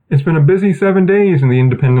It's been a busy 7 days in the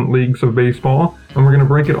independent leagues of baseball, and we're going to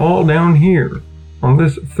break it all down here on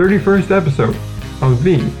this 31st episode of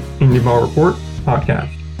the Indie Ball Report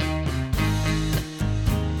podcast.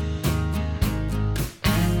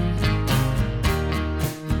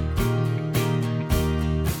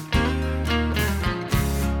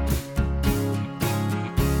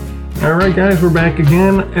 Alright guys, we're back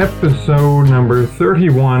again, episode number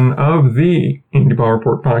 31 of the Indie Ball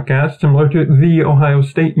Report podcast, similar to The Ohio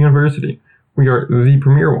State University. We are the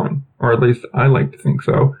premier one, or at least I like to think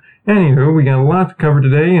so. Anywho, we got a lot to cover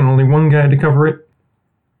today and only one guy to cover it.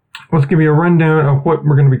 Let's give you a rundown of what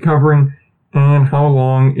we're going to be covering and how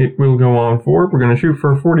long it will go on for. We're going to shoot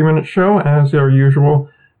for a 40-minute show, as our usual.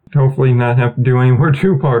 Hopefully not have to do any more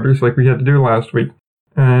two-parters like we had to do last week.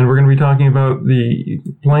 And we're going to be talking about the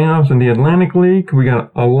playoffs in the Atlantic League. We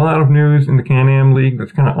got a lot of news in the Can-Am League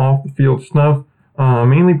that's kind of off-the-field stuff,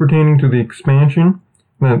 mainly pertaining to the expansion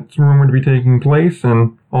that's rumored to be taking place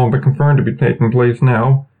and all but confirmed to be taking place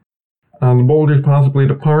now. The Boulders possibly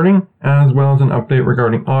departing, as well as an update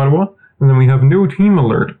regarding Ottawa. And then we have new team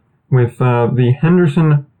alert with the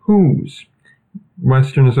Henderson Who's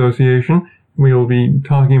Western Association. We'll be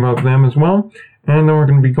talking about them as well. And then we're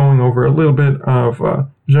going to be going over a little bit of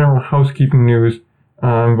general housekeeping news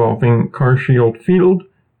involving CarShield Field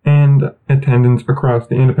and attendance across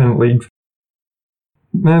the independent leagues.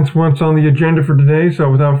 That's what's on the agenda for today, so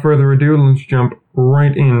without further ado, let's jump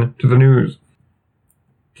right into the news.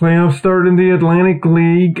 Playoffs started in the Atlantic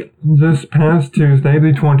League this past Tuesday,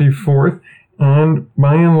 the 24th, and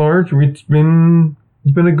by and large, it's been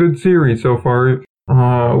a good series so far.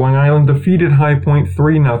 Long Island defeated High Point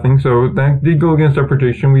 3-0, so that did go against our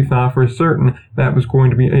prediction. We thought for certain that was going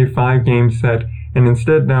to be a 5-game set, and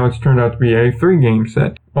instead now it's turned out to be a 3-game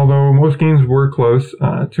set. Although most games were close,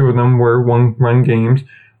 2 of them were one-run games.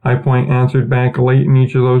 High Point answered back late in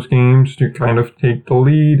each of those games to kind of take the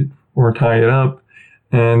lead or tie it up,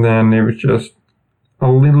 and then it was just a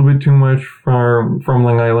little bit too much from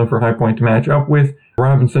Long Island for High Point to match up with.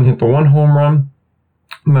 Robinson hit the 1 home run.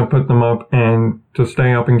 That put them up, and to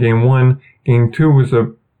stay up in Game 1, Game 2 was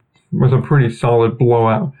a pretty solid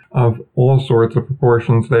blowout of all sorts of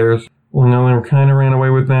proportions there. Long Island kind of ran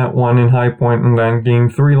away with that one in High Point, and then Game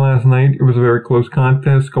 3 last night, it was a very close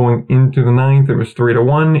contest. Going into the 9th, it was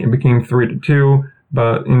 3-1, it became 3-2,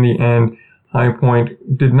 but in the end, High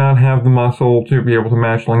Point did not have the muscle to be able to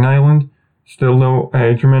match Long Island. Still, though,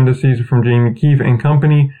 a tremendous season from Jamie Keefe and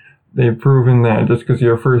company. They've proven that just because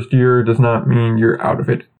you're first year does not mean you're out of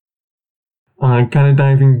it. Kind of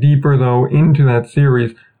diving deeper, though, into that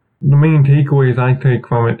series, the main takeaways I take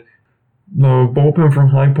from it, the bullpen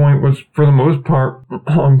from High Point was, for the most part,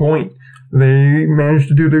 on point. They managed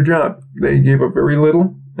to do their job. They gave up very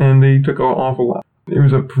little, and they took an awful lot. It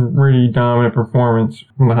was a pretty dominant performance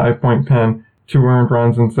from the High Point pen. 2 earned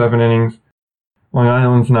runs in 7 innings. Long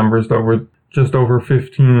Island's numbers, though, were just over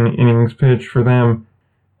 15 innings pitched for them.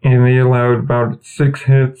 And they allowed about 6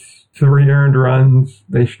 hits, 3 earned runs.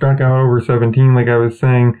 They struck out over 17, like I was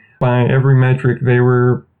saying. By every metric, they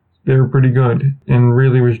were pretty good. And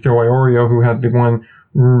really was Joe Iorio who had the one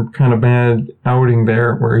kind of bad outing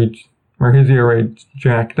there where his ERA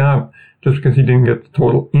jacked up just because he didn't get the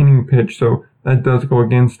total inning pitch. So that does go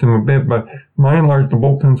against him a bit. But by and large, the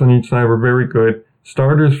bullpens on each side were very good.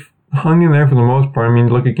 Starters hung in there for the most part. I mean,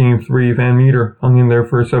 look at Game 3, Van Meter hung in there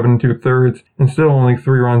for 7 2/3 and still only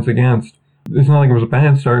 3 runs against. It's not like it was a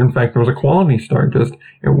bad start. In fact, it was a quality start, just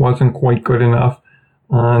it wasn't quite good enough.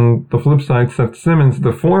 On the flip side, Seth Simmons,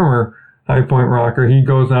 the former High Point Rocker, he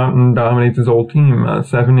goes out and dominates his old team.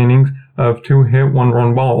 7 innings of 2 hit, 1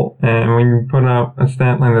 run ball. And when you put out a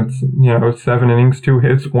stat line that's, 7 innings, 2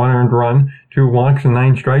 hits, 1 earned run, 2 walks, and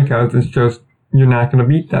 9 strikeouts, it's just, you're not going to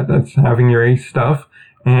beat that. That's having your ace stuff.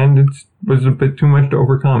 And it was a bit too much to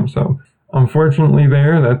overcome. So, unfortunately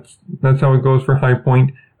that's how it goes for High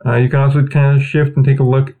Point. You can also kind of shift and take a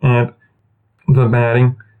look at the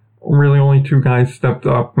batting. Really only 2 guys stepped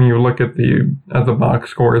up when you look at the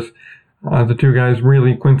box scores. The 2 guys,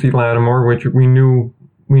 really Quincy Lattimore, which we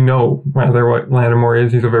know rather what Lattimore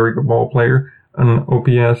is. He's a very good ball player. An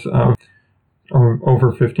OPS of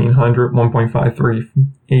over 1,500,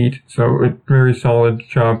 1.538. So a very solid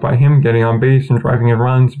job by him getting on base and driving in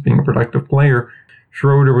runs, being a productive player.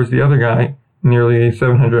 Schroeder was the other guy, nearly a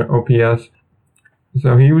 700 OPS.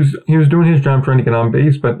 So he was doing his job trying to get on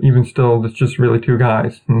base, but even still, it's just really 2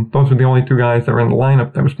 guys. And those were the only 2 guys that were in the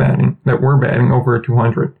lineup that were batting over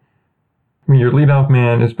 200. I mean, your leadoff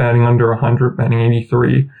man is batting under 100, batting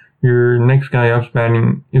 83. Your next guy up's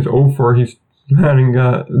batting is over. He's batting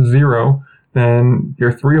 0. Then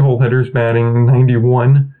your 3-hole hitter's batting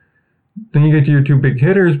 91. Then you get to your two big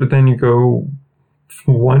hitters, but then you go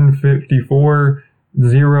 154,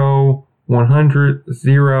 0, 100,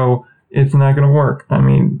 0. It's not going to work. I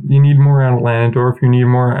mean, you need more out of Landorf. You need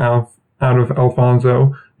more out of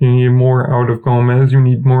Alfonso. You need more out of Gomez. You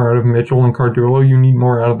need more out of Mitchell and Cardullo. You need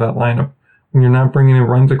more out of that lineup. When you're not bringing in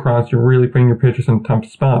runs across, you're really putting your pitchers in a tough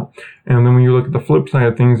spot. And then when you look at the flip side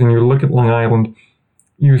of things and you look at Long Island,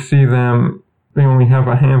 you see they only have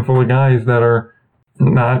a handful of guys that are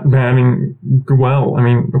not batting well. I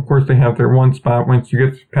mean, of course, they have their one spot. Once you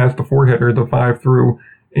get past the 4-hitter, the 5 through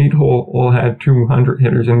 8 hole all had 200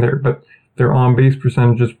 hitters in there, but their on-base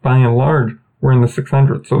percentages, by and large, were in the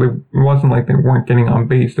 600s. So it wasn't like they weren't getting on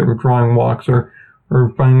base. They were drawing walks or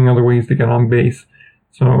finding other ways to get on base.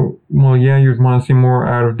 So, well, yeah, you'd want to see more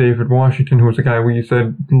out of David Washington, who was a guy where you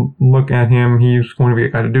said, look at him, he's going to be a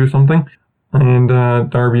guy to do something. And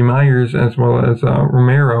Darby Myers, as well as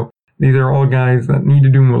Romero. These are all guys that need to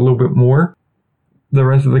do a little bit more. The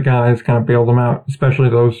rest of the guys kind of bailed them out, especially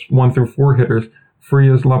those 1 through 4 hitters.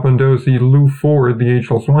 Frias, Lapondossi, Lou Ford, the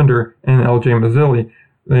ageless wonder, and LJ Mazzilli.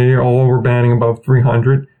 They all were batting above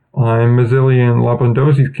 300. In Mazzilli and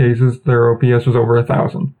Lapondossi's cases, their OPS was over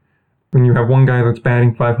 1,000. When you have one guy that's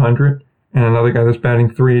batting 500 and another guy that's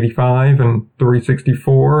batting 385 and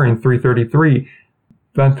 364 and 333,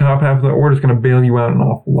 that top half of the order is going to bail you out an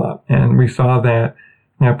awful lot. And we saw that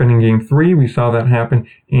happen in Game 3. We saw that happen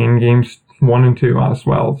in Games 1 and 2 as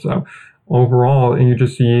well. So overall, you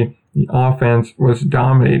just see the offense was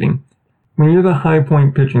dominating. When you're the high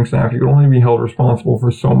point pitching staff, you can only be held responsible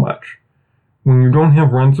for so much. When you don't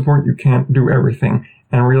have run support, you can't do everything.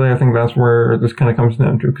 And really, I think that's where this kind of comes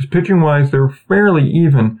down to. Because pitching-wise, they're fairly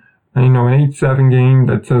even. An 8-7 game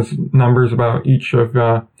that says numbers about each of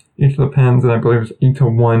the Pens, and I believe it's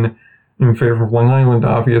 8-1 in favor of Long Island,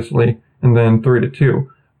 obviously, and then 3-2.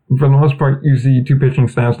 For the most part, you see two pitching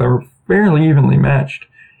staffs that were fairly evenly matched.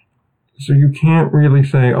 So you can't really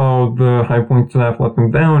say, oh, the high point staff let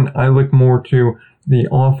them down. I look more to the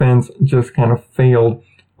offense just kind of failed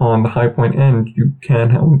on the high point end. You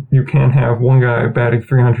can't have one guy batting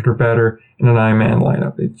 300 or better in a 9-man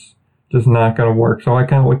lineup. It's just not going to work. So I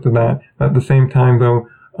kind of looked at that. At the same time, though,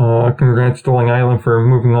 congrats to Long Island for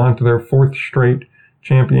moving on to their 4th straight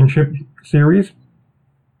championship series.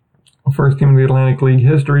 First team in the Atlantic League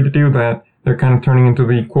history to do that. They're kind of turning into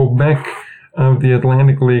the Quebec of the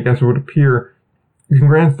Atlantic League, as it would appear.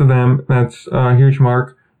 Congrats to them. That's a huge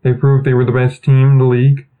mark. They proved they were the best team in the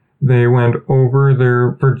league. They went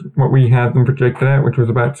over what we had them projected at, which was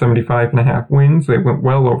about 75.5 wins. They went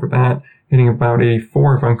well over that, hitting about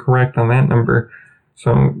 84, if I'm correct on that number.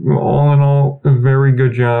 So all in all, a very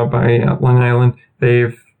good job by Long Island.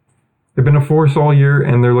 They've been a force all year,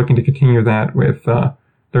 and they're looking to continue that with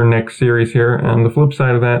their next series here. On the flip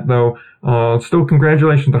side of that, though, still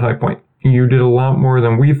congratulations to High Point. You did a lot more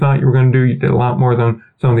than we thought you were going to do. You did a lot more than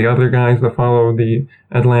some of the other guys that follow the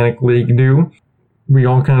Atlantic League do. We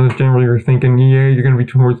all kind of generally were thinking, yeah, you're going to be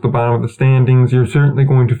towards the bottom of the standings. You're certainly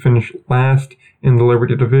going to finish last in the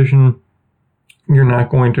Liberty Division. You're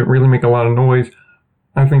not going to really make a lot of noise.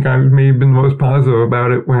 I think I may have been the most positive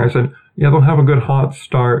about it when I said, yeah, they'll have a good hot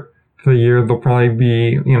start to the year. They'll probably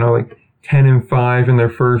be, like 10-5 in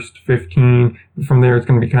their first 15. From there, it's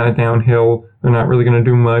going to be kind of downhill. They're not really going to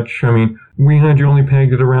do much. I mean, we had you only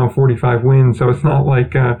pegged at around 45 wins, so it's not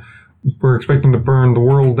like we're expecting to burn the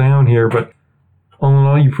world down here. But all in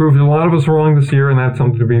all, you proved a lot of us wrong this year, and that's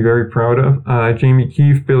something to be very proud of. Jamie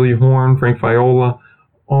Keefe, Billy Horn, Frank Viola,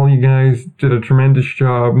 all you guys did a tremendous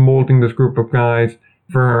job molding this group of guys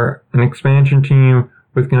for an expansion team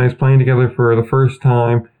with guys playing together for the first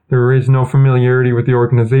time. There is no familiarity with the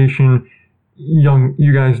organization.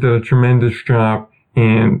 You guys did a tremendous job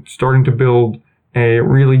in starting to build a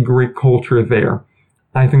really great culture there.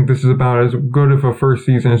 I think this is about as good of a first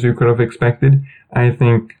season as you could have expected. I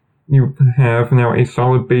think you have now a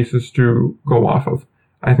solid basis to go off of.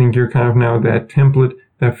 I think you're kind of now that template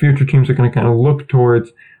that future teams are going to kind of look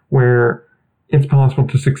towards, where it's possible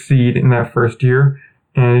to succeed in that first year.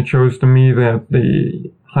 And it shows to me that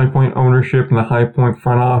the High Point ownership and the High Point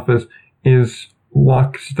front office is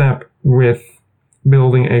lockstep with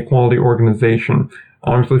building a quality organization.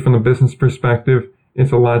 Obviously, from the business perspective,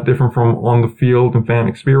 it's a lot different from on the field and fan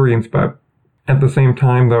experience, but at the same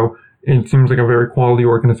time, though, it seems like a very quality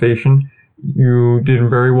organization. You did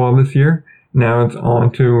very well this year. Now it's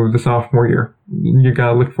on to the sophomore year. You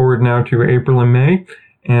gotta look forward now to April and May,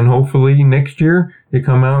 and hopefully next year you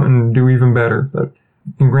come out and do even better. But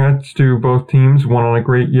congrats to both teams, one on a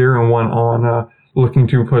great year and one on looking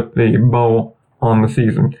to put the bow on the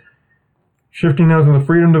season. Shifting now to the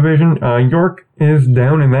Freedom Division, York is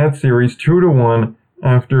down in that series 2-1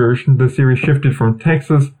 after the series shifted from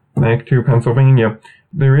Texas back to Pennsylvania.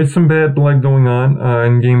 There is some bad blood going on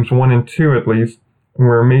in games 1 and 2 at least,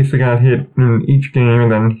 where Mesa got hit in each game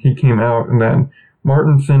and then he came out, and then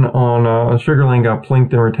Martinson on Sugar Land got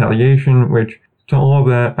plinked in retaliation, which to all of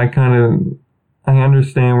that, I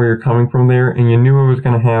understand where you're coming from there, and you knew it was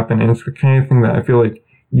going to happen, and it's the kind of thing that I feel like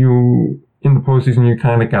in the postseason, you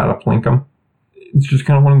kind of got to plink them. It's just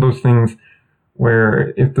kind of one of those things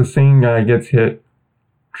where if the same guy gets hit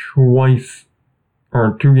twice,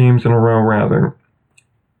 or 2 games in a row rather,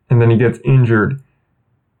 and then he gets injured,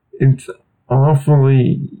 it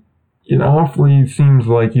awfully seems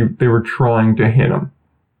like they were trying to hit him.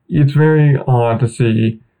 It's very odd to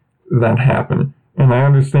see that happen. And I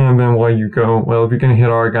understand then why you go, well, if you're going to hit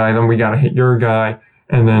our guy, then we got to hit your guy,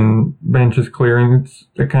 and then bench is clear, and it's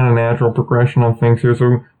a kind of natural progression on things here.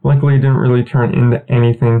 So luckily it didn't really turn into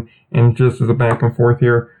anything, and just as a back and forth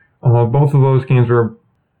here, both of those games were,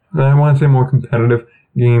 I want to say, more competitive.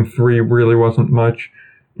 Game 3 really wasn't much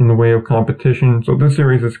in the way of competition, so this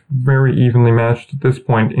series is very evenly matched at this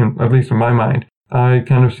point, at least in my mind. I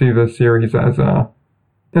kind of see this series as the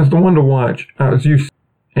one to watch. As you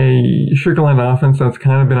a Sugar Land offense that's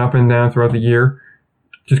kind of been up and down throughout the year,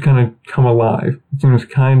 just kind of come alive. It seems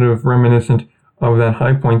kind of reminiscent of that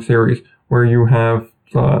High Point series where you have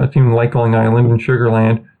a team like Long Island and Sugar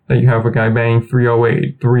Land that you have a guy batting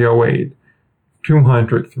 308, 308,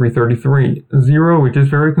 200, 333, 0, which is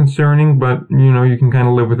very concerning, but you can kind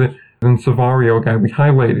of live with it. And Savario, a guy we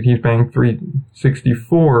highlighted, he's batting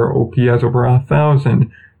 364, OPS over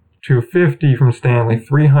 1,000, 250 from Stanley,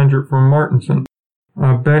 300 from Martinson.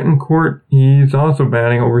 Betancourt, he's also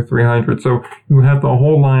batting over 300. So you have the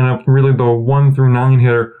whole lineup, really the 1 through 9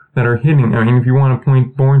 hitter that are hitting. I mean, if you want to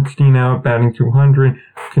point Bornstein out, batting 200,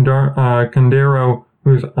 Condero,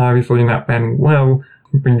 who's obviously not batting well,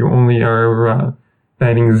 but you only are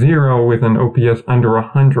batting 0 with an OPS under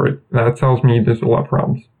 100. That tells me there's a lot of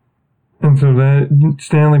problems. And so that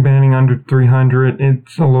Stanley batting under 300,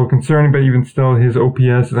 it's a little concerning, but even still, his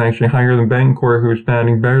OPS is actually higher than Betancourt, who's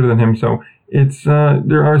batting better than him. So it's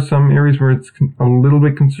there are some areas where it's a little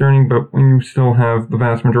bit concerning, but when you still have the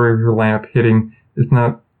vast majority of your lineup hitting, it's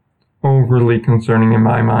not overly concerning in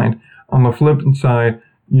my mind. On the flip side,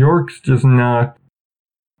 York's just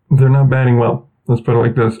they're not batting well. Let's put it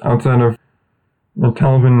like this. Outside of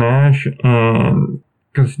Talvin Nash and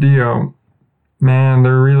Castillo, man,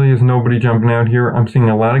 there really is nobody jumping out here. I'm seeing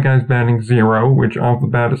a lot of guys batting 0, which off the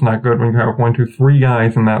bat is not good when you have 1, 2, 3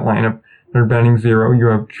 guys in that lineup. They're batting 0. You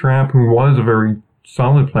have Trapp, who was a very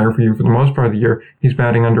solid player for you for the most part of the year. He's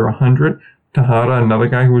batting under 100. Tejada, another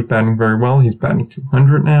guy who was batting very well. He's batting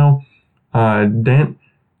 200 now. Dent,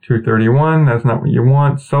 231. That's not what you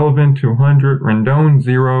want. Sullivan, 200. Rendon,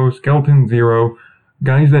 0. Skelton, 0.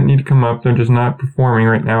 Guys that need to come up, they're just not performing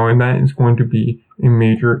right now, and that is going to be a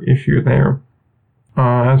major issue there.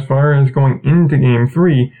 As far as going into Game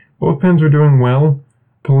 3, both Pens were doing well.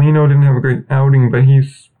 Polino didn't have a great outing, but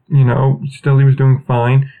he's still he was doing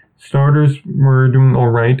fine. Starters were doing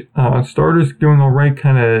alright. Starters doing alright,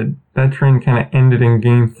 that trend kind of ended in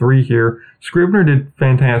Game 3 here. Scribner did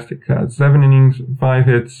fantastic. 7 innings, 5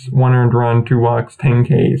 hits, 1 earned run, 2 walks, 10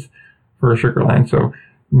 Ks for Sugar Land. So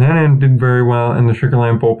that end did very well, and the Sugar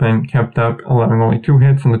Land bullpen kept up, allowing only 2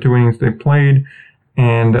 hits in the 2 innings they played,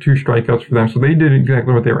 and 2 strikeouts for them. So they did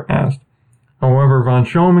exactly what they were asked. However, Von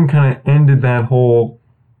Schoeman kind of ended that whole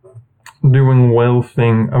doing well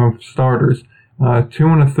thing of starters. 2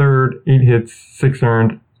 1/3, 8 hits, 6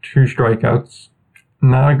 earned, 2 strikeouts.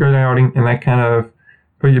 Not a good outing, and that kind of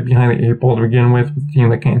put you behind the 8 ball to begin with a team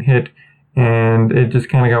that can't hit, and it just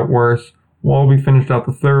kind of got worse. Walby finished out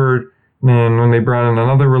the 3rd, then when they brought in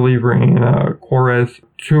another reliever in Quarez,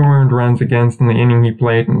 2 earned runs against in the inning he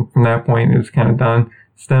played, and from that point it was kind of done.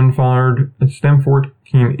 Stemfort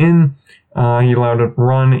came in. He allowed a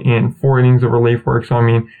run in 4 innings of relief work, so I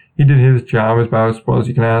mean, he did his job as about as well as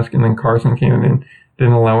you can ask, and then Carson came in and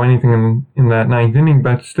didn't allow anything in that 9th inning,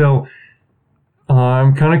 but still,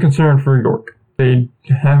 I'm kind of concerned for York. They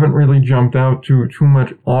haven't really jumped out to too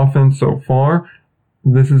much offense so far.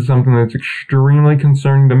 This is something that's extremely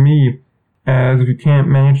concerning to me, as if you can't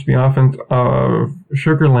manage the offense of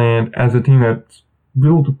Sugar Land as a team that's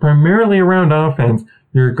built primarily around offense,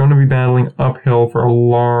 you're going to be battling uphill for a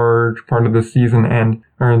large part of the season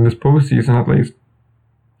or in this postseason at least.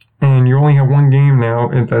 And you only have 1 game now,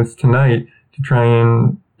 and that's tonight, to try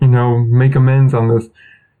and, make amends on this.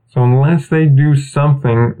 So unless they do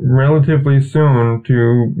something relatively soon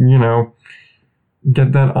to,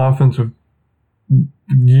 get that offensive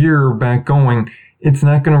gear back going, it's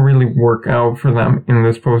not going to really work out for them in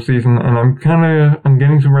this postseason, and I'm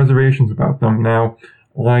getting some reservations about them now.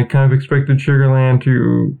 I kind of expected Sugar Land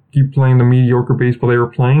to keep playing the mediocre baseball they were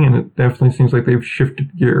playing, and it definitely seems like they've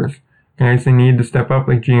shifted gears. Guys they need to step up,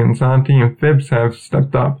 like Giansanti and Phipps, have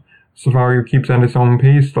stepped up. Savario keeps at his own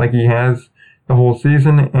pace like he has the whole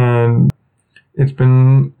season, and it's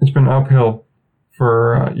been uphill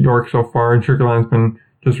for York so far, and Sugar Land's been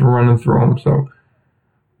just running through them. So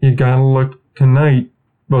you gotta look tonight.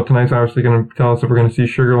 Well, tonight's obviously going to tell us if we're going to see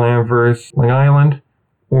Sugar Land versus Long Island,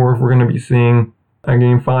 or if we're going to be seeing a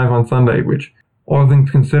Game 5 on Sunday, which, all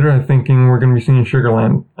things considered, I'm thinking we're going to be seeing Sugar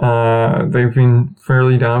Land. They've been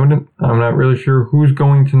fairly dominant. I'm not really sure who's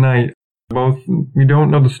going tonight. We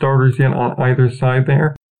don't know the starters yet on either side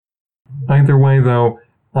there. Either way, though,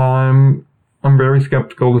 I'm very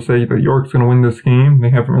skeptical to say that York's going to win this game.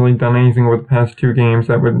 They haven't really done anything over the past 2 games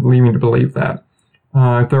that would lead me to believe that.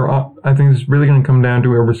 I think it's really going to come down to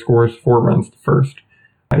whoever scores 4 runs first.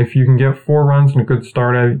 If you can get 4 runs and a good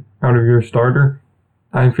start out of your starter,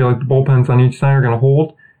 I feel like the bullpens on each side are going to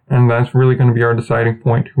hold, and that's really going to be our deciding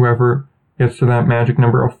point, whoever gets to that magic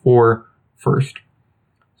number of 4 first.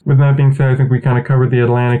 With that being said, I think we kind of covered the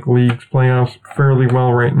Atlantic League's playoffs fairly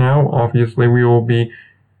well right now. Obviously, we will be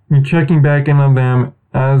checking back in on them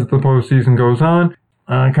as the postseason goes on.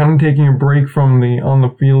 Kind of taking a break from the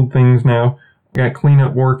on-the-field things now. We got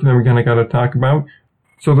cleanup work that we kind of got to talk about.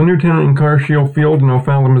 So the new tenant in Carshield Field in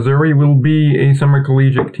O'Fallon, Missouri will be a summer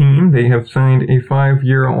collegiate team. They have signed a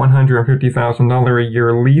 5-year, $150,000 a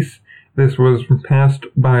year lease. This was passed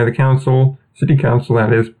by the council, city council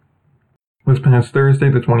that is, was passed Thursday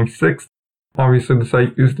the 26th. Obviously the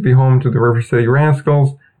site used to be home to the River City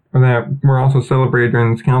Rascals that were also celebrated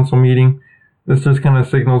during this council meeting. This just kind of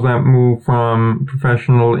signals that move from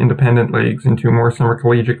professional independent leagues into more summer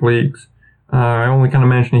collegiate leagues. I only kind of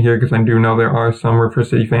mention it here because I do know there are some River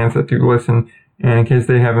City fans that do listen, and in case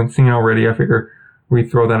they haven't seen already, I figure we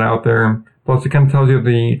throw that out there. Plus, it kind of tells you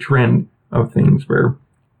the trend of things, where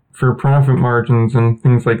for profit margins and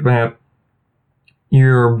things like that,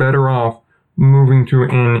 you're better off moving to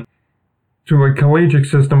a collegiate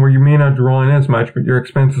system where you may not draw in as much, but your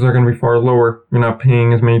expenses are going to be far lower. You're not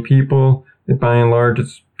paying as many people. By and large,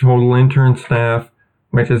 it's total intern staff,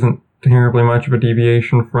 which isn't terribly much of a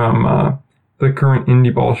deviation from the current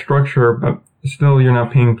indie ball structure, but still you're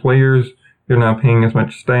not paying players, you're not paying as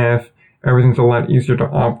much staff, everything's a lot easier to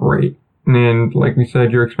operate, and like we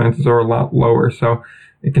said, your expenses are a lot lower, so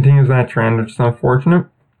it continues that trend, which is unfortunate.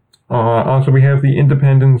 Also, we have the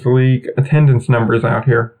Independence League attendance numbers out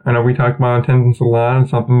here. I know we talk about attendance a lot,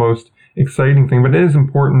 it's not the most exciting thing, but it is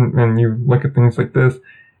important when you look at things like this.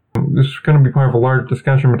 This is going to be part of a larger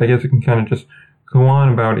discussion, but I guess I can kind of just go on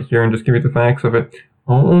about it here and just give you the facts of it.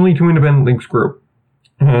 Only 2 independent leagues group.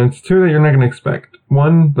 It's 2 that you're not going to expect.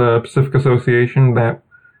 One, the Pacific Association, that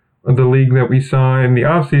the league that we saw in the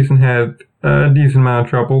offseason had a decent amount of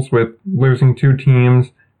troubles with losing 2 teams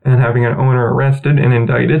and having an owner arrested and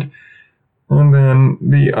indicted. And then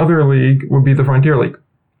the other league would be the Frontier League.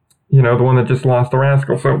 You know, the one that just lost the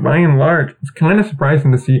Rascals. So by and large, it's kind of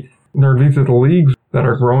surprising to see these are the leagues that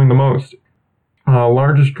are growing the most.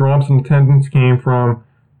 Largest drops in attendance came from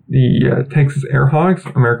the Texas Air Hogs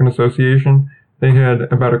American Association. They had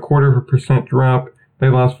about 0.25% drop. They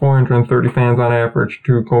lost 430 fans on average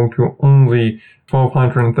to go to only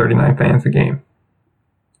 1,239 fans a game.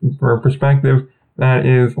 For perspective, that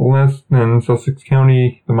is less than Sussex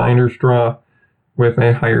County, the Miners draw, with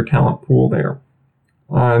a higher talent pool there.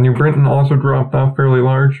 New Britain also dropped off fairly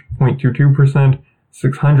large, 0.22%,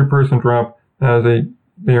 600-person drop.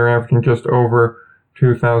 They are averaging just over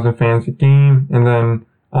 2,000 fans a game, and then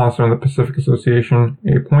also in the Pacific Association,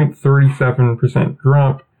 a 0.37%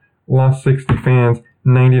 drop, lost 60 fans,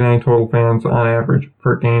 99 total fans on average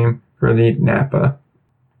per game for the Napa.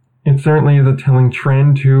 It certainly is a telling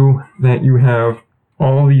trend, too, that you have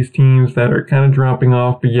all these teams that are kind of dropping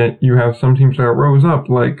off, but yet you have some teams that rose up,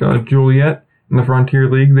 like Joliet in the Frontier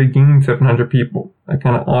League. They gained 700 people. That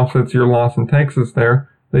kind of offsets your loss in Texas there.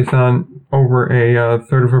 They saw over a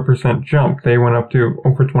 30% jump. They went up to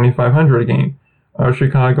over 2,500 a game.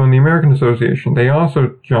 Chicago and the American Association, they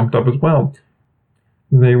also jumped up as well.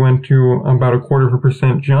 They went to about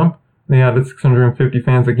 0.25% jump. They added 650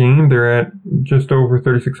 fans a game. They're at just over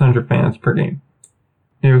 3,600 fans per game.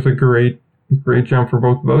 It was a great jump for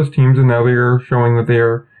both of those teams, and now they are showing that they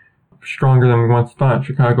are stronger than we once thought.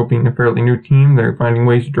 Chicago being a fairly new team, they're finding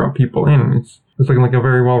ways to draw people in. It's looking like a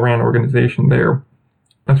very well-ran organization there.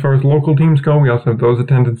 As far as local teams go, we also have those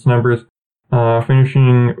attendance numbers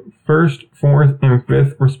finishing 1st, 4th, and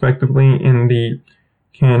 5th, respectively, in the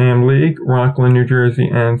Can-Am League, Rockland, New Jersey,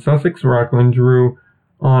 and Sussex. Rockland drew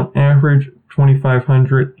on average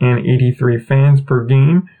 2,583 fans per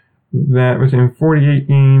game. That was in 48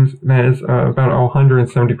 games. That is about a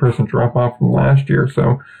 170% drop off from last year.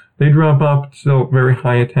 So they drop off, still very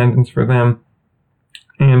high attendance for them.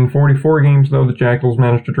 In 44 games, though, the Jackals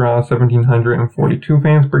managed to draw 1,742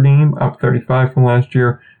 fans per game, up 35 from last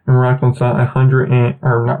year. And Rockland saw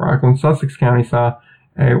Sussex County saw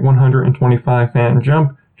a 125 fan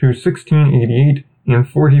jump to 1,688 in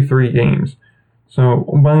 43 games. So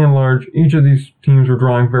by and large, each of these teams were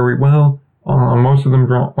drawing very well. Most of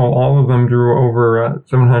them all of them drew over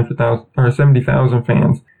 70,000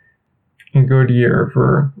 fans. A good year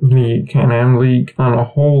for the Can-Am League on a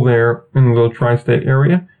whole there in the tri-state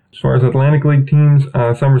area. As far as Atlantic League teams,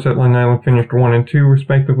 Somerset, Long Island finished 1 and 2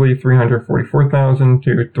 respectively, 344,000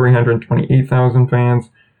 to 328,000 fans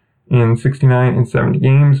in 69 and 70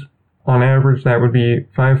 games. On average, that would be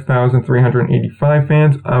 5,385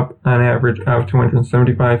 fans, up an average of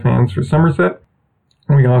 275 fans for Somerset.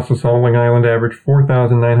 We also saw Long Island average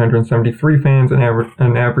 4,973 fans, an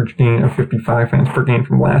average gain of 55 fans per game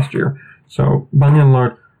from last year. So, by and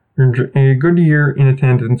large, a good year in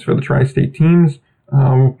attendance for the tri-state teams.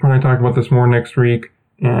 We'll probably talk about this more next week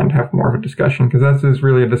and have more of a discussion, because that is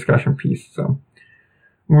really a discussion piece. So,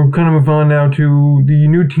 we'll kind of move on now to the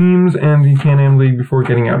new teams and the Can-Am League before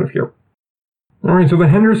getting out of here. Alright, so the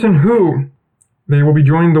Henderson Who. They will be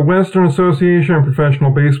joining the Western Association of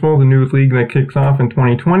Professional Baseball, the new league that kicks off in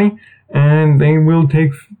 2020, and they will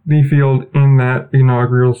take the field in that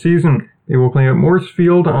inaugural season. They will play at Morse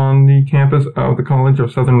Field on the campus of the College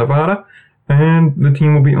of Southern Nevada, and the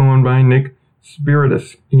team will be owned by Nick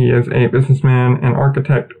Spiritus. He is a businessman and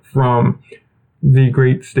architect from the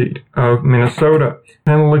great state of Minnesota.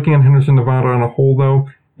 Kind of looking at Henderson, Nevada on a whole, though,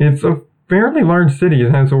 it's a fairly large city.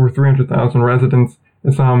 It has over 300,000 residents.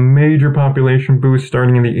 It saw a major population boost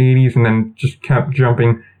starting in the 80s and then just kept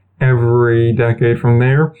jumping every decade from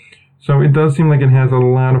there. So it does seem like it has a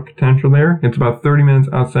lot of potential there. It's about 30 minutes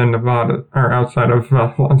outside Nevada, or outside of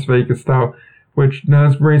Las Vegas, though, which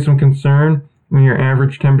does raise some concern when your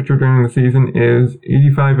average temperature during the season is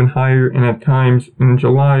 85 and higher, and at times in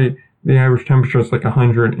July, the average temperature is like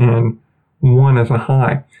 101 as a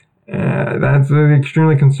high. That's an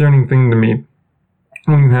extremely concerning thing to me.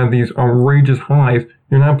 When you have these outrageous highs,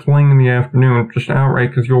 you're not playing in the afternoon just outright,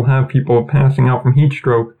 because you'll have people passing out from heat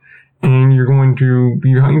stroke, and you're going to be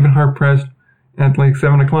even hard-pressed at like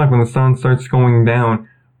 7 o'clock when the sun starts going down.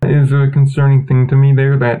 It is a concerning thing to me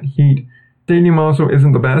there, that heat. Stadium also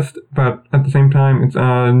isn't the best, but at the same time, it's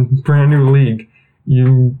a brand new league.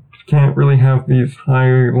 You can't really have these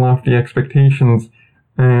high, lofty expectations,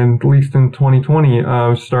 and at least in 2020,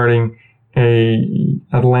 of starting a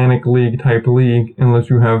Atlantic League type league, unless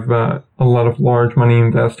you have a lot of large money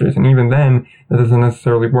investors, and even then, that doesn't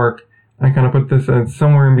necessarily work. I kind of put this as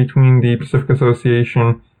somewhere in between the Pacific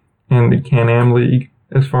Association and the Can-Am League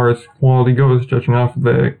as far as quality goes, judging off of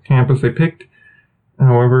the campus they picked.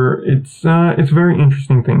 However, it's a very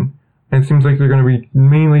interesting thing. It seems like they're going to be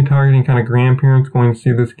mainly targeting kind of grandparents going to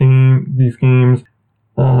see these games.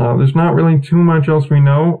 There's not really too much else we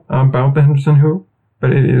know about the Henderson Who,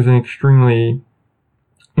 but it is an extremely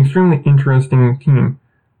interesting team.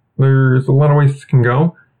 There's a lot of ways this can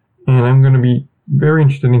go, and I'm going to be very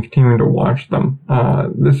interested in continuing to watch them.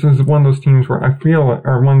 This is one of those teams where I feel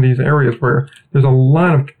are one of these areas where there's a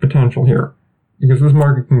lot of potential here, because this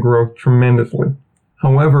market can grow tremendously.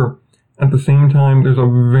 However, at the same time, there's a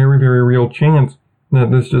very, very real chance that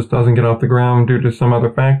this just doesn't get off the ground due to some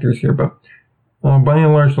other factors here. But by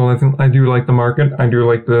and large, so I do like the market. I do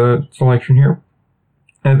like the selection here.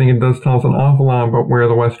 I think it does tell us an awful lot about where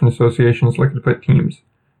the Western Association is looking to put teams.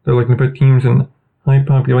 They're looking to put teams in high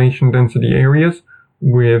population density areas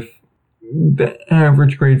with the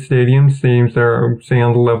average grade stadiums that are, say,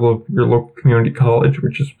 on the level of your local community college,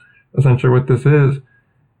 which is essentially what this is.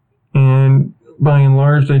 And by and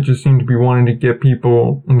large, they just seem to be wanting to get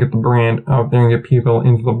people and get the brand out there and get people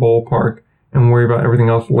into the ballpark and worry about everything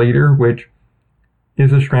else later, which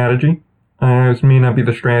is a strategy. This may not be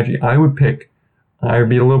the strategy I would pick. I would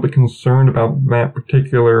be a little bit concerned about that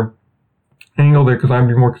particular angle there, because I'd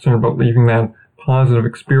be more concerned about leaving that positive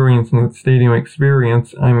experience and that stadium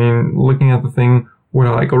experience. I mean, looking at the thing, would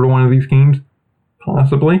I go to one of these games?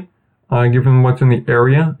 Possibly. Given what's in the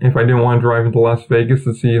area. If I didn't want to drive into Las Vegas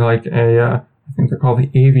to see like I think they're called the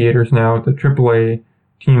Aviators now, the AAA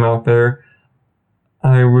team out there,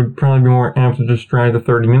 I would probably be more amped to just drive the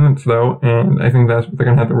 30 minutes though, and I think that's what they're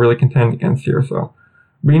going to have to really contend against here. So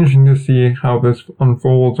it'll be interesting to see how this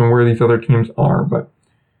unfolds and where these other teams are. But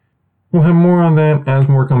we'll have more on that as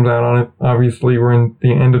more comes out on it. Obviously, we're in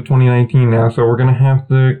the end of 2019 now, so we're going to have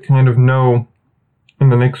to kind of know in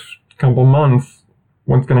the next couple months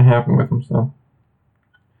what's going to happen with him. So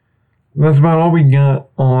that's about all we got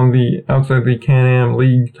on the outside the Can-Am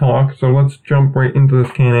League talk. So let's jump right into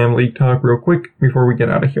this Can-Am League talk real quick before we get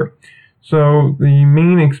out of here. So the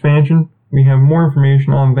main expansion, we have more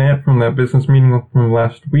information on that from that business meeting from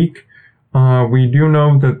last week. We do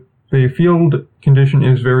know that the field condition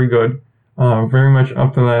is very good, very much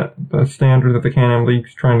up to the standard that the Can-Am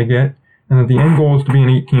League's trying to get, and that the end goal is to be an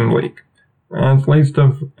 8-team league. As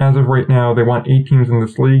of right now, they want 8 teams in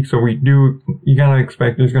this league, so you gotta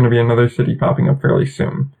expect there's gonna be another city popping up fairly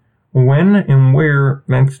soon. When and where,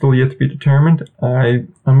 that's still yet to be determined.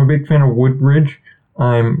 I'm a big fan of Woodbridge.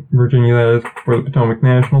 I'm Virginia, that is, where the Potomac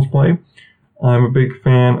Nationals play. I'm a big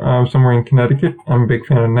fan of somewhere in Connecticut. I'm a big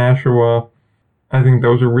fan of Nashua. I think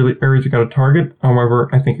those are really areas you gotta target. However,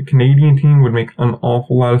 I think a Canadian team would make an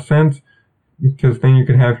awful lot of sense, because then you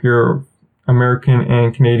could have your American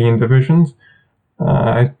and Canadian divisions.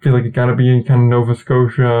 I feel like it gotta be kind of Nova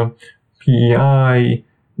Scotia, PEI,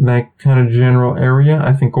 that kind of general area.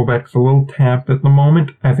 I think Quebec's a little tapped at the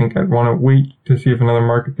moment. I think I'd want to wait to see if another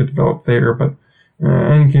market could develop there. But in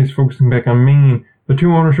any case, focusing back on Maine, the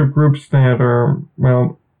 2 ownership groups that are,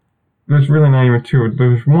 well, there's really not even 2.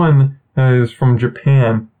 There's one that is from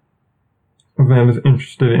Japan that is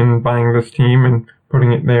interested in buying this team and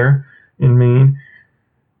putting it there in Maine.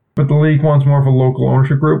 But the league wants more of a local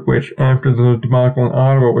ownership group, which after the debacle in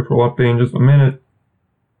Ottawa, which we'll update in just a minute,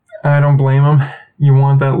 I don't blame them. You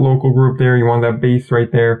want that local group there, you want that base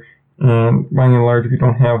right there, and by and large, if you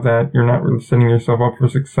don't have that, you're not really setting yourself up for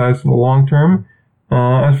success in the long term.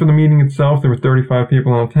 As for the meeting itself, there were 35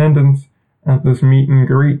 people in attendance at this meet and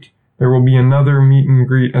greet. There will be another meet and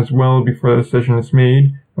greet as well before the decision is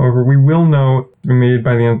made. However, we will know to be made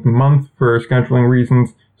by the end of the month for scheduling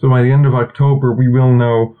reasons, so by the end of October, we will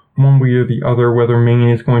know one way or the other whether Maine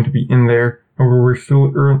is going to be in there. However, we're still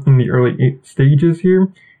in the early stages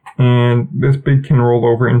here, and this bid can roll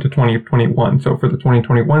over into 2021. So for the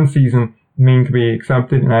 2021 season, Maine could be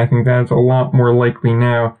accepted, and I think that's a lot more likely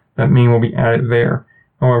now that Maine will be added there.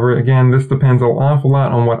 However, again, this depends an awful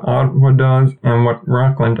lot on what Ottawa does and what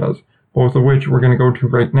Rockland does, both of which we're going to go to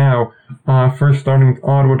right now. First, starting with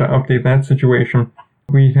Ottawa to update that situation.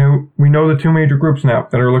 We know the 2 major groups now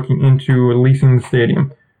that are looking into leasing the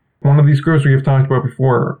stadium. One of these groups we have talked about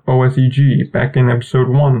before, OSEG, back in episode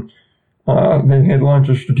 1. They had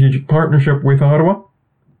launched a strategic partnership with Ottawa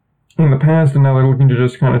in the past, and now they're looking to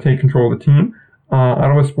just kind of take control of the team.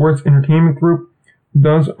 Ottawa Sports Entertainment Group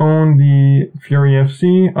does own the Fury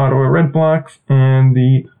FC, Ottawa Red Blacks, and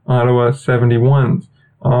the Ottawa 71s,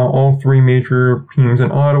 all 3 major teams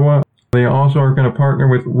in Ottawa. They also are going to partner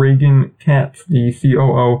with Reagan Katz, the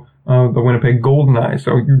COO of the Winnipeg Golden Knights,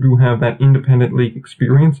 so you do have that independent league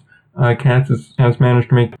experience. Katz has managed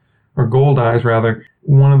to make, or Gold Eyes rather,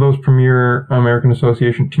 one of those premier American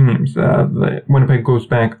Association teams. The Winnipeg goes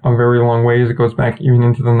back a very long ways. It goes back even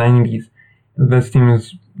into the 90s. This team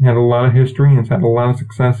has had a lot of history and has had a lot of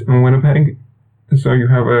success in Winnipeg. So you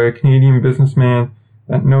have a Canadian businessman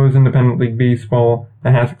that knows independent league baseball,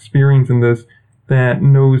 that has experience in this, that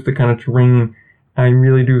knows the kind of terrain. I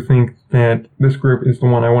really do think that this group is the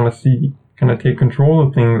one I want to see kind of take control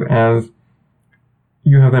of things, as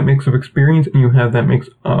you have that mix of experience and you have that mix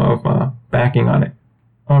of backing on it.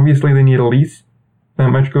 Obviously, they need a lease. That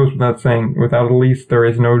much goes without saying. Without a lease, there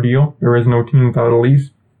is no deal. There is no team without a lease.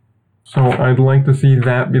 So I'd like to see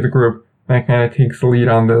that be the group that kind of takes the lead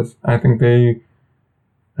on this. I think they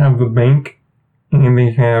have the bank and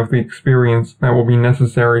they have the experience that will be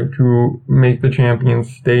necessary to make the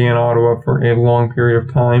champions stay in Ottawa for a long period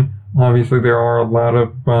of time. Obviously, there are a lot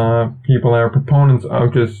of people that are proponents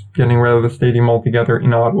of just getting rid of the stadium altogether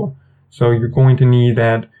in Ottawa. So you're going to need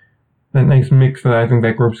that nice mix that I think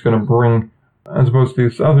that group's going to bring, as opposed to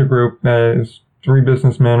this other group that is 3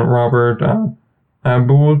 businessmen, Robert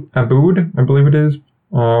Aboud, I believe it is,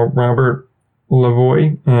 Robert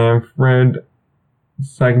Lavoie, and Fred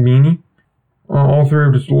Sagbini. All 3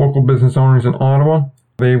 are just local business owners in Ottawa.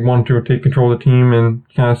 They want to take control of the team and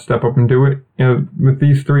kind of step up and do it. With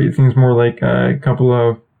these 3, it seems more like a couple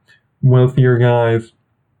of wealthier guys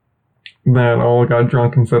that all got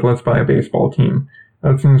drunk and said, let's buy a baseball team.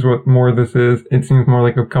 That seems what more this is. It seems more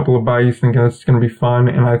like a couple of buddies thinking it's going to be fun,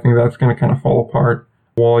 and I think that's going to kind of fall apart.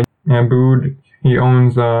 While Aboud, he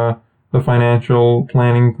owns the financial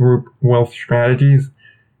planning group Wealth Strategies,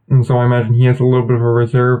 and so I imagine he has a little bit of a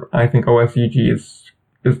reserve. I think OSEG is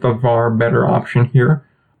the far better option here.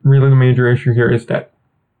 Really, the major issue here is debt.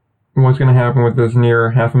 What's going to happen with this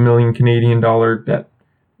near $500,000 Canadian debt?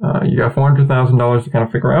 You got $400,000 to kind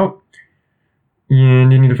of figure out,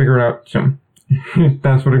 and you need to figure it out soon.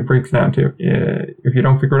 That's what it breaks down to. If you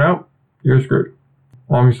don't figure it out, you're screwed.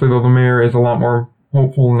 Obviously, though, the mayor is a lot more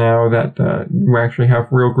hopeful now that you actually have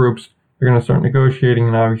real groups. They're going to start negotiating,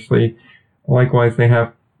 and obviously, likewise, they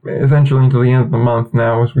have essentially until the end of the month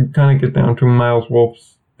now, as we kind of get down to Miles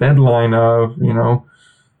Wolff's deadline of,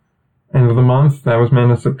 end of the month. That was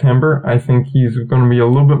meant as September. I think he's going to be a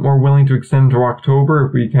little bit more willing to extend to October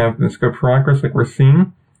if we have this good progress like we're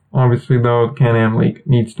seeing. Obviously, though, the Can-Am League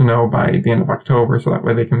needs to know by the end of October, so that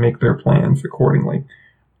way they can make their plans accordingly.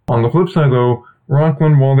 On the flip side, though,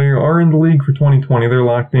 Rockland, while they are in the league for 2020, they're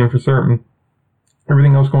locked in for certain.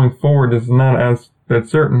 Everything else going forward is not as that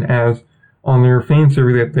certain as on their fan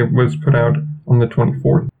survey that was put out on the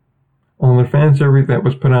 24th. On their fan survey that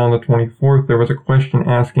was put out on the 24th, there was a question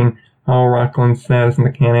asking how Rockland's status in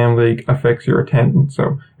the Can-Am League affects your attendance.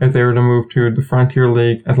 So, if they were to move to the Frontier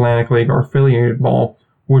League, Atlantic League, or Affiliated Ball,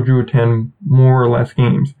 would you attend more or less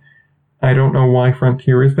games? I don't know why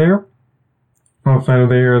Frontier is there. Outside of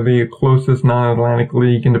they are the closest non-Atlantic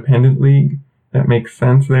League independent league. That makes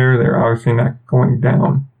sense there. They're obviously not going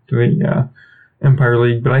down to the Empire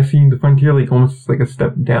League, but I see the Frontier League almost like a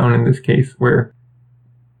step down in this case, where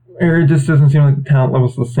it just doesn't seem like the talent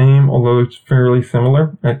level's the same, although it's fairly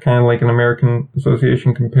similar. Kind of like an American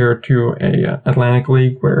Association compared to a Atlantic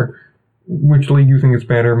League, where which league you think is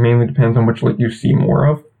better mainly depends on which league you see more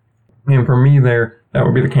of. And for me there, that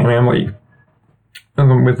would be the Can-Am League.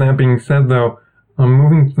 With that being said, though,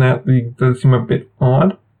 moving to that league does seem a bit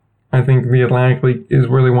odd. I think the Atlantic League is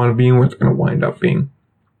where they want to be and where it's going to wind up being.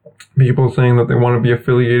 People saying that they want to be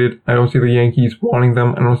affiliated. I don't see the Yankees wanting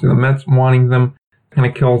them. I don't see the Mets wanting them. Kind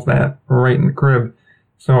of kills that right in the crib.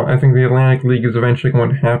 So I think the Atlantic League is eventually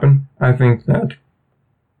going to happen. I think that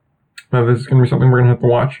this is going to be something we're going to have to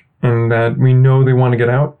watch, and that we know they want to get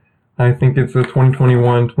out. I think it's a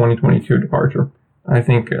 2021-2022 departure. I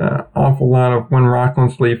think an awful lot of when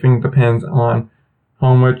Rockland's leaving depends on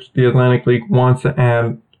how much the Atlantic League wants to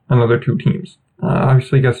add another 2 teams.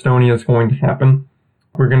 Obviously, Gastonia is going to happen.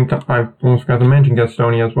 I almost forgot to mention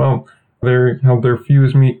Gastonia as well. They held their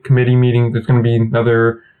Fuse committee meeting. There's going to be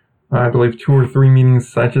another, I believe, 2 or 3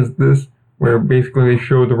 meetings such as this, where basically they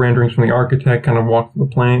showed the renderings from the architect, kind of walked through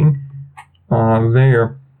the planning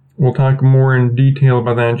there. We'll talk more in detail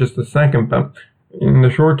about that in just a second, but in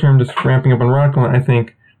the short term, just ramping up on Rockland, I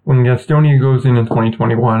think when Gastonia goes in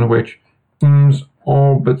 2021, which seems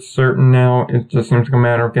all but certain now, it just seems like a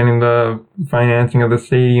matter of getting the financing of the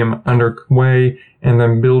stadium underway and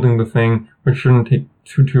then building the thing, which shouldn't take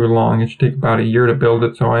too long. It should take about a year to build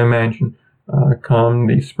it, so I imagine come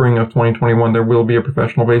the spring of 2021, there will be a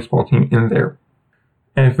professional baseball team in there.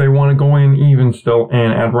 And if they want to go in even still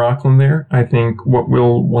and add Rockland there, I think what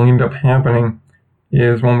will wind up happening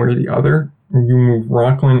is one way or the other. You move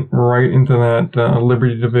Rockland right into that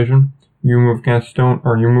Liberty division. You move Gastonia,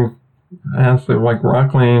 or you move, honestly, like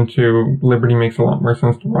Rockland into Liberty makes a lot more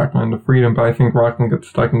sense to Rockland into Freedom, but I think Rockland gets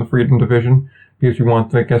stuck in the Freedom division because you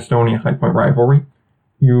want the Gastonia High Point rivalry.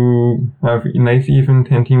 You have a nice even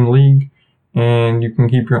 10-team league, and you can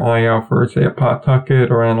keep your eye out for, say, a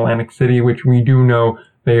Pawtucket or an Atlantic City, which we do know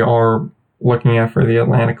they are looking at for the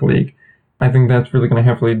Atlantic League. I think that's really going to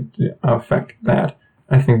heavily affect that.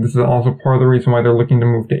 I think this is also part of the reason why they're looking to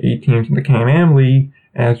move to 8 teams in the Can-Am League,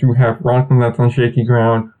 as you have Rockland that's on shaky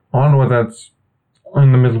ground, Ottawa that's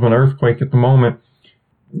in the middle of an earthquake at the moment.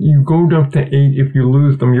 You go up to 8, if you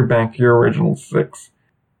lose them, you're back to your original 6.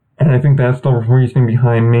 And I think that's the reasoning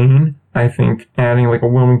behind Maine. I think adding like a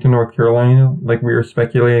Wilmington, North Carolina, like we were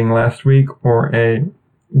speculating last week, or a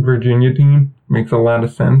Virginia team makes a lot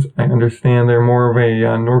of sense. I understand they're more of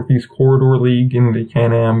a Northeast Corridor league in the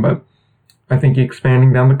Can-Am, but I think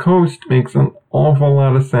expanding down the coast makes an awful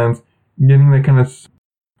lot of sense. Getting that kind of,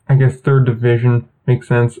 I guess, 3rd division makes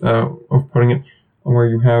sense of putting it where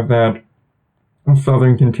you have that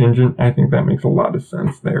southern contingent. I think that makes a lot of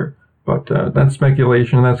sense there. But that's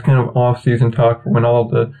speculation. That's kind of off-season talk for when all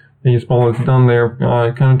the baseball is done there.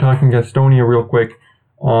 Kind of talking Gastonia real quick.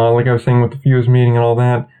 Like I was saying with the Fuse meeting and all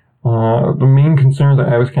that, the main concerns that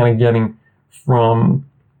I was kind of getting from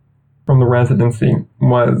the residency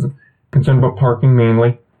was concerned about parking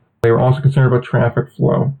mainly. They were also concerned about traffic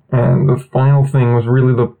flow. And the final thing was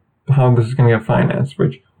really how this is going to get financed,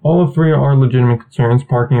 which all of 3 are legitimate concerns.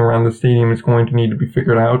 Parking around the stadium is going to need to be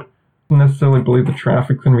figured out. I don't necessarily believe the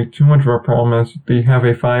traffic's going to be too much of a problem, as they have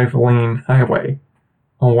a 5-lane highway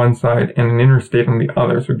on one side and an interstate on the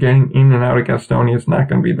other, so getting in and out of Gastonia is not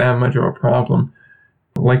going to be that much of a problem.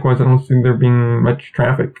 Likewise, I don't see there being much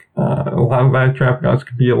traffic. A lot of that traffic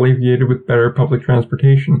could be alleviated with better public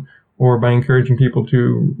transportation, or by encouraging people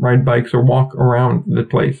to ride bikes or walk around the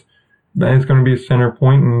place. That is going to be a center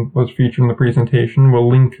point and was featured in the presentation. We'll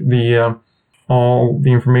link all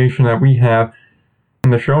the information that we have in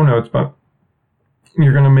the show notes, but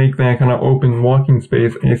you're going to make that kind of open walking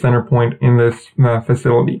space a center point in this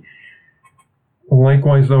facility.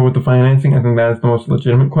 Likewise, though, with the financing, I think that is the most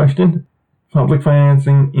legitimate question. Public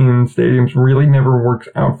financing in stadiums really never works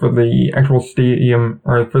out for the actual stadium,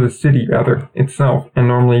 or for the city, rather, itself. And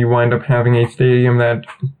normally you wind up having a stadium that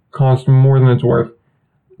costs more than it's worth.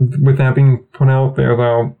 With that being put out there,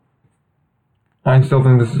 though, I still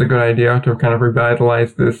think this is a good idea to kind of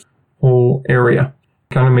revitalize this whole area.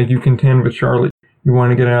 Kind of make you contend with Charlotte. You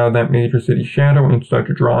want to get out of that major city shadow and start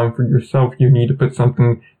to draw in for yourself. You need to put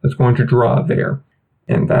something that's going to draw there.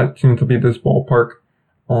 And that seems to be this ballpark.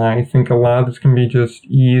 I think a lot of this can be just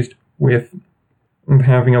eased with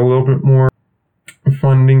having a little bit more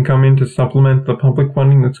funding come in to supplement the public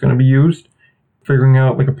funding that's going to be used. Figuring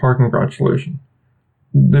out like a parking garage solution.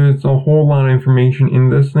 There's a whole lot of information in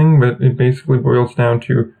this thing, but it basically boils down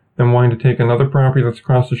to them wanting to take another property that's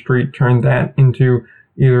across the street, turn that into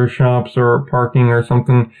either shops or parking or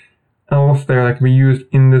something else there that can be used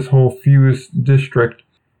in this whole fused district.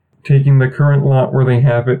 Taking the current lot where they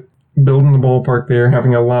have it, building the ballpark there,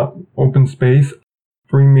 having a lot open space,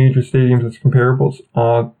 3 major stadiums as comparables.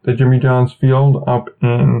 The Jimmy John's Field up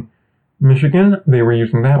in Michigan, they were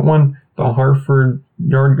using that one. The Hartford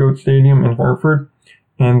Yard Goat Stadium in Hartford.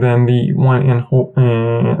 And then the one in,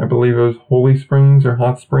 I believe it was Holy Springs or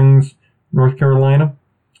Hot Springs, North Carolina.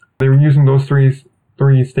 They were using those three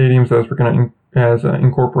stadiums as we're going to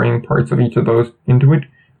incorporating parts of each of those into it.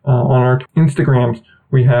 On our Instagrams,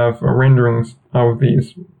 we have renderings of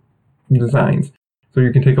these designs, so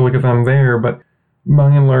you can take a look at them there. But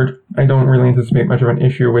by and large, I don't really anticipate much of an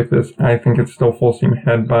issue with this. I think it's still full steam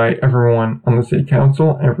ahead by everyone on the city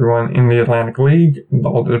council, everyone in the Atlantic League,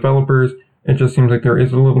 all the developers. It just seems like there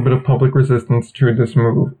is a little bit of public resistance to this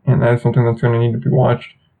move, and that is something that's going to need to be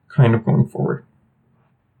watched kind of going forward.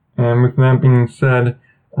 And with that being said,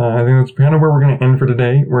 I think that's kind of where we're going to end for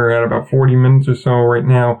today. We're at about 40 minutes or so right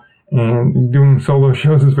now, and doing solo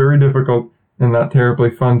shows is very difficult and not terribly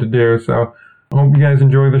fun to do. So I hope you guys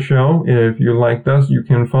enjoy the show. If you liked us, you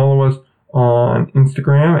can follow us on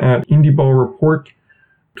Instagram at IndieBallReport,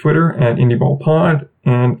 Twitter at IndieBallPod,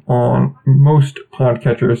 and on most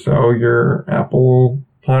podcatchers, so your Apple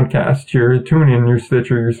Podcast, your TuneIn, your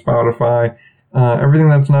Stitcher, your Spotify, everything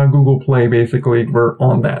that's not Google Play, basically, we're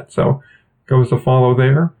on that. So go as a follow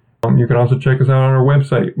there. You can also check us out on our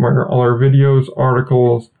website, where all our videos,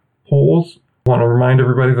 articles, polls. I want to remind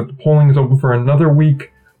everybody that the polling is open for another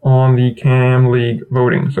week on the Can-Am League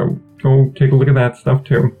voting, so go take a look at that stuff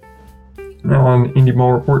too. Now on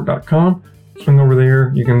IndieBallReport.com, swing over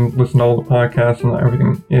there. You can listen to all the podcasts, and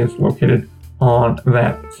everything is located on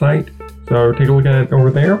that site. So take a look at it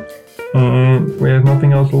over there. And with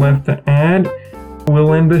nothing else left to add,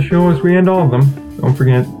 we'll end this show as we end all of them. Don't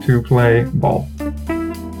forget to play ball.